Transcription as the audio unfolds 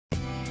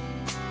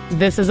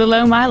This is a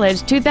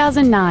low-mileage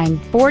 2009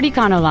 Ford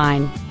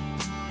ECONOLINE.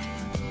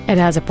 It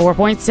has a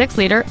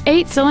 4.6-liter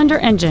 8-cylinder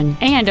engine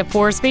and a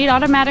 4-speed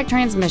automatic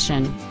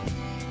transmission.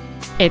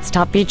 Its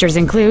top features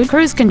include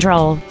cruise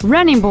control,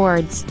 running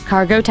boards,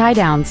 cargo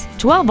tie-downs,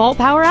 12-volt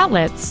power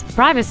outlets,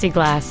 privacy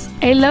glass,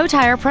 a low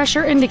tire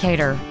pressure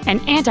indicator,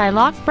 an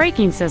anti-lock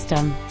braking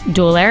system,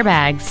 dual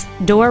airbags,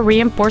 door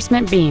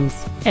reinforcement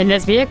beams, and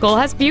this vehicle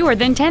has fewer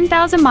than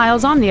 10,000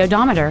 miles on the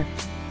odometer.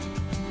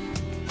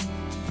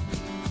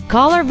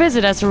 Call or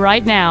visit us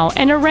right now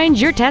and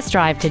arrange your test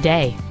drive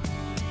today.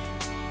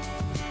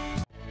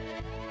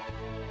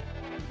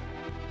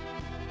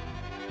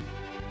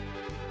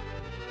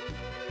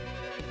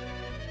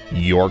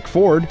 York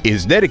Ford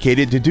is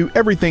dedicated to do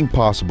everything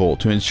possible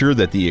to ensure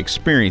that the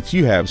experience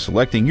you have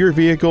selecting your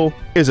vehicle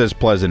is as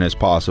pleasant as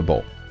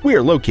possible. We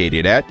are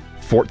located at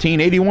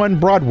 1481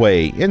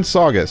 Broadway in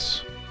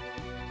Saugus.